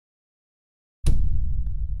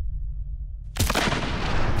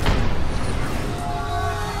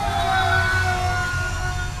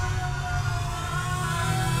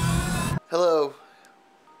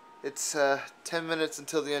It's 10 minutes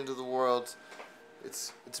until the end of the world.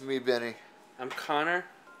 It's me, Benny. I'm Connor.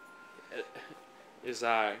 Is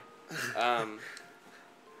I.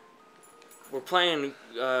 We're playing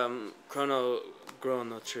Chrono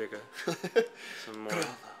Trigger. Some more.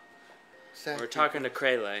 We're talking to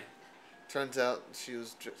Krayle. Turns out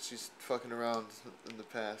she's fucking around in the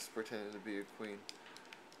past, pretending to be a queen.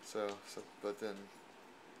 But then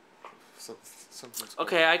something's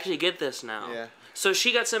okay, I actually get this now. Yeah. So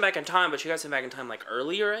she got sent back in time, but she got sent back in time like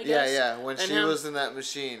earlier, I guess. Yeah. When she was in that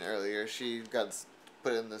machine earlier, she got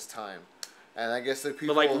put in this time, and I guess the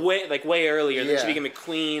people. But way earlier. Then she became a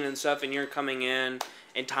queen and stuff, and you're coming in,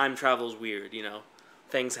 and time travel's weird. You know,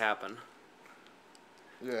 things happen.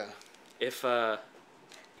 Yeah. If An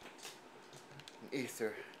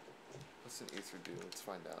ether. What's an ether do? Let's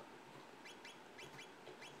find out.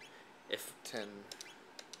 If 10.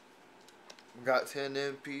 We got 10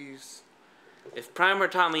 MPs. If Primer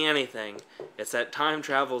taught me anything, it's that time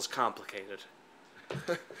travel's complicated.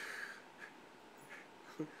 I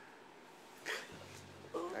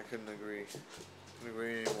couldn't agree. Couldn't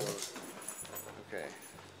agree anymore. Okay.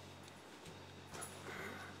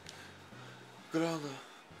 Chrono.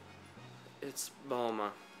 It's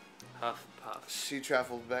Bulma. Huff puff. She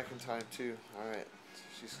traveled back in time too. Alright.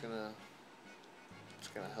 She's gonna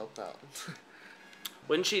help out.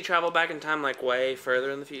 Wouldn't she travel back in time like way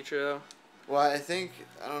further in the future though? Well, I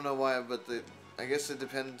don't know why, but I guess it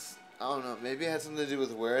depends. I don't know. Maybe it had something to do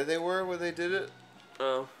with where they were when they did it.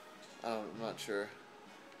 Oh. I'm not sure.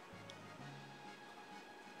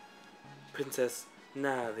 Princess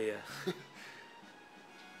Nadia.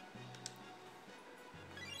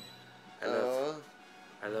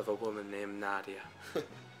 I love a woman named Nadia.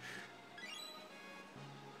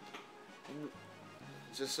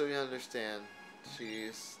 Just so you understand,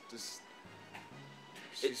 she's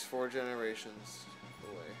 4 generations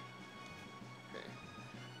away. Okay.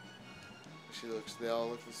 They all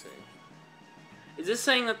look the same. Is this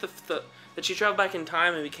saying that that she traveled back in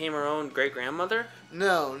time and became her own great grandmother?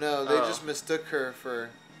 No, they just mistook her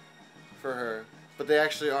for her, but they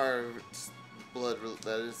actually are blood.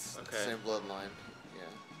 That is the same bloodline.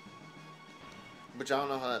 Yeah. Which I don't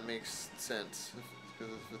know how that makes sense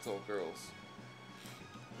because it's all girls.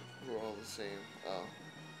 We're all the same. Oh.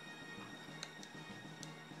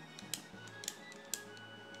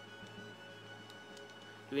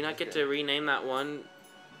 Do we not get to rename that one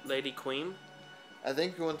lady queen? I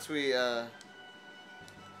think once we, I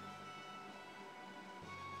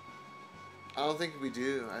don't think we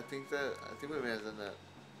do. I think we may have done that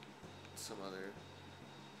some other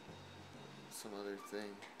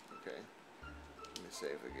thing. Okay. Let me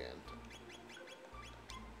save again.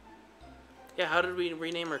 Yeah, how did we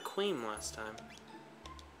rename her queen last time?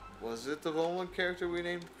 Was it the one character we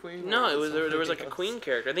named queen? No, it was there was like a queen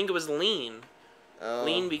character. I think it was Lean. Oh.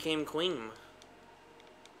 Lean became queen.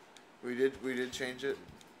 We did change it?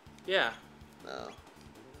 Yeah. No.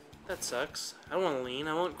 That sucks. I don't want Lean,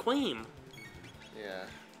 I want Queen. Yeah.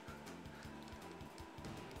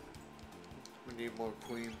 We need more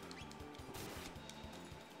queen.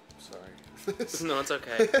 Sorry. No, it's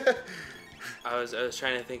okay. I was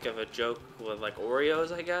trying to think of a joke with like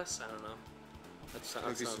Oreos, I guess. I don't know. That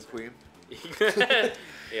sounds some queen.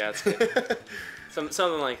 Yeah, it's good.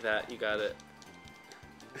 Something like that. You got it.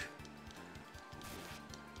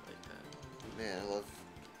 Like that. Man, I love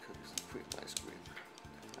cookies and cream, ice cream.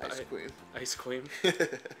 Ice cream. Ice cream.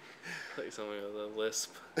 Like someone with a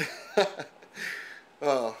lisp.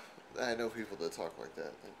 Oh, I know people that talk like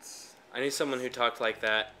that. I knew someone who talked like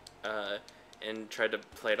that and tried to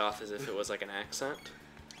play it off as if it was like an accent.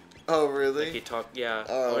 Oh, really? Like he talked, yeah.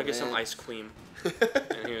 Oh, I want to get some ice cream.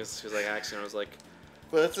 And he was like accent. I was like.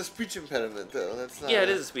 Well, that's a speech impediment, though. That's not. Yeah, it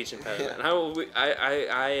is a speech impediment.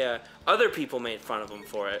 Yeah. Other people made fun of him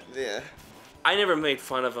for it. Yeah. I never made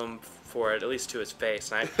fun of him for it, at least to his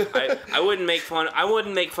face. And I wouldn't make fun. I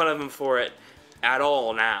wouldn't make fun of him for it at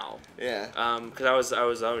all now. Yeah. Because I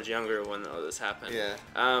was younger when all this happened. Yeah.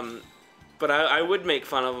 But I would make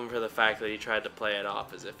fun of him for the fact that he tried to play it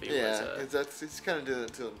off as if he was. Yeah, he's kind of doing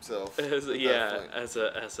it to himself. As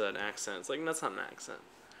an accent. It's like that's not an accent.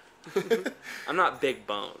 I'm not big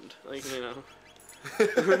boned, like you know.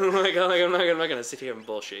 like I'm not gonna sit here and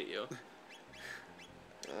bullshit you.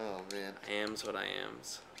 Oh man. I am's what I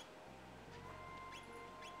am's.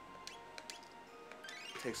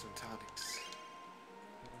 Take some tonics.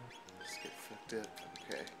 Let's get fucked up.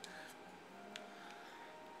 Okay.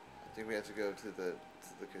 I think we have to go to the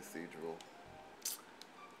cathedral.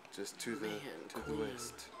 Just to the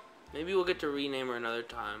west. Maybe we'll get to rename her another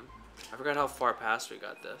time. I forgot how far past we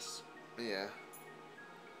got this. Yeah.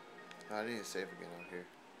 Oh, I need to save again out here.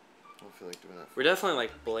 I don't feel like doing that. We're definitely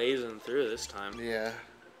like blazing through this time. Yeah.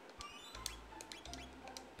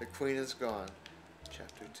 The queen is gone.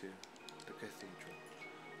 Chapter 2. The cathedral.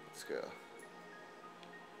 Let's go.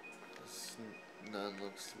 This nun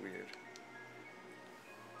looks weird.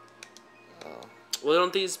 Oh. Well,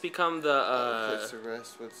 don't these become the place to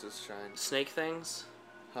rest. What's this shrine? Snake things?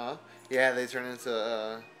 Huh? Yeah, they turn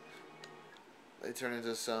into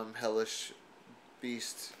some hellish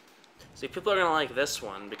beast. See, people are gonna like this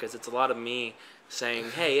one because it's a lot of me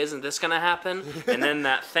saying, "Hey, isn't this gonna happen?" And then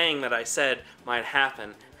that thing that I said might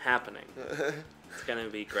happen happening. It's gonna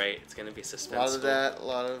be great. It's gonna be suspenseful. A lot of that. A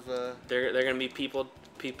lot of. They're gonna be people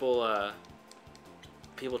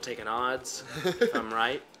taking odds. If I'm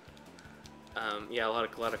right. Yeah, a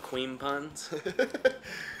lot of queen puns.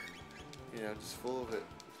 You know, just full of it.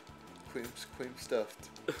 Queen stuffed.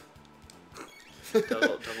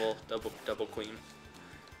 double queen.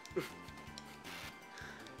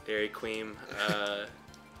 Dairy Queen.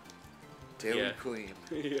 Dairy Queen.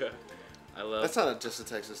 Yeah, I love. That's not just a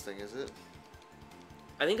Texas thing, is it?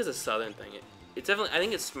 I think it's a Southern thing. It's definitely. I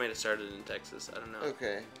think it's might have started in Texas. I don't know.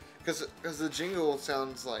 Okay, because the jingle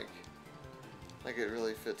sounds like it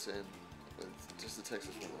really fits in with just the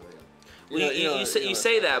Texas one. You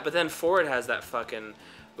say that, but then Ford has that fucking.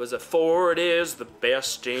 Was it Ford is the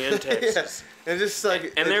best in Texas? Yeah. And just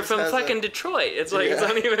like. And they're from fucking Detroit. It's like it's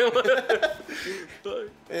not even.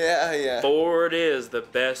 Yeah. Ford is the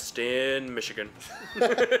best in Michigan.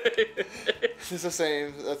 It's the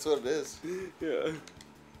same. That's what it is. Yeah.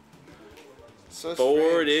 So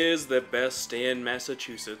Ford is the best in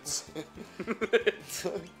Massachusetts.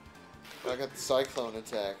 I got the cyclone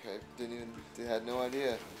attack. I had no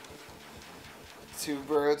idea. 2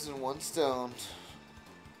 birds and 1 stone.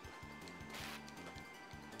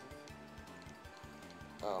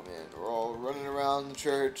 Oh man, we're all running around the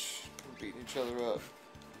church, beating each other up.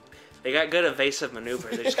 They got good evasive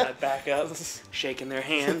maneuvers. They just gotta back up, shaking their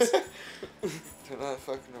hands. They're not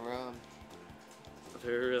fucking around.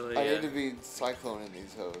 They're really. I need to be cycloning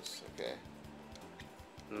these hoes. Okay.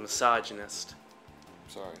 Misogynist.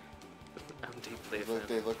 Sorry. I'm deeply offended.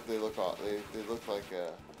 They look like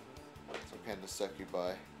some kind of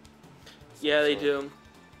succubi. Yeah, they do.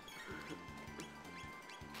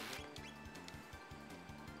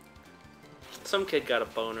 Some kid got a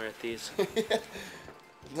boner at these.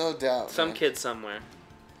 No doubt. Some kid somewhere.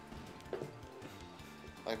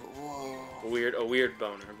 Like whoa. A weird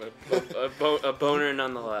boner, but a boner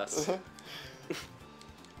nonetheless.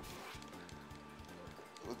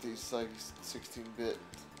 With these like 16-bit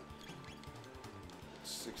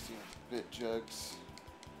jugs.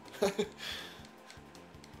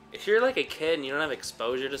 If you're like a kid and you don't have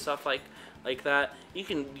exposure to stuff like that, you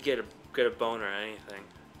can get a boner at anything.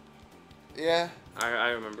 Yeah.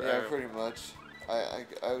 I remember. Yeah, pretty much. I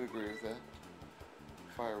would agree with that.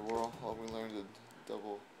 Fire Whirl. All we learned is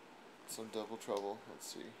some double trouble. Let's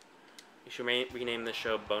see. You should rename the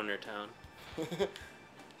show Boner Town.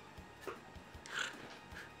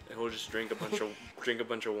 And we'll just drink a bunch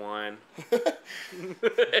of wine. It's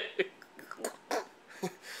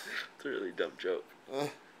a really dumb joke.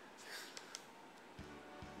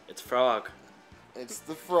 It's Frog. It's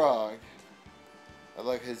the frog. I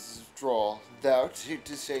like his drawl. Thou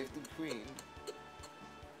to save the queen.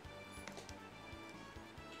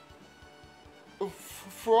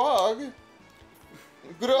 Frog?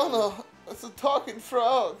 Chrono, it's a talking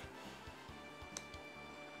frog.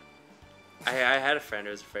 I had a friend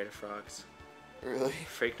who was afraid of frogs. Really?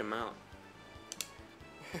 Freaked him out.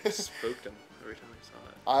 Spooked him every time I saw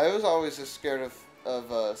it. I was always just scared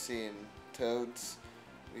of seeing toads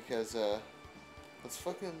because let's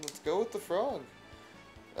go with the frog.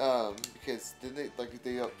 Because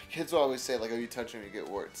kids will always say like, oh, you touch them, you get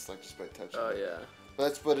warts, like just by touching. Oh them. yeah.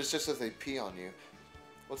 But it's just if they pee on you.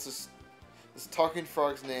 What's this talking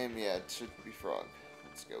frog's name? Yeah, it should be Frog.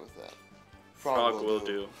 Let's go with that. Frog will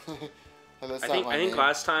do. I think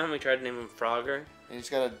last time we tried to name him Frogger. And he's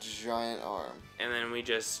got a giant arm. And then we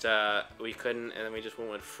just we couldn't, and then we just went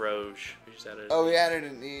with Froge. We just added. Oh, we added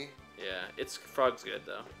an E. Yeah, Frog's good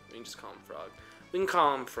though. We can just call him Frog. We can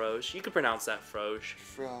call him Froge. You could pronounce that Froge.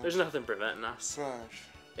 Frog. There's nothing preventing us. Froge.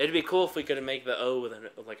 It'd be cool if we could make the O with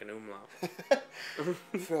like an umlaut.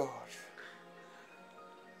 Froge.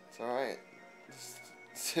 It's alright. Just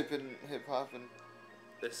hip hopping.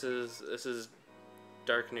 This is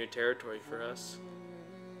dark new territory for us.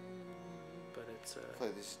 But it's play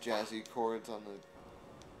these jazzy chords on the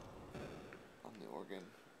organ,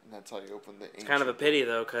 and that's how you open the. It's kind of a pity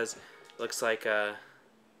though, cause looks like the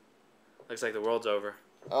world's over.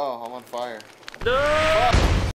 Oh, I'm on fire. No!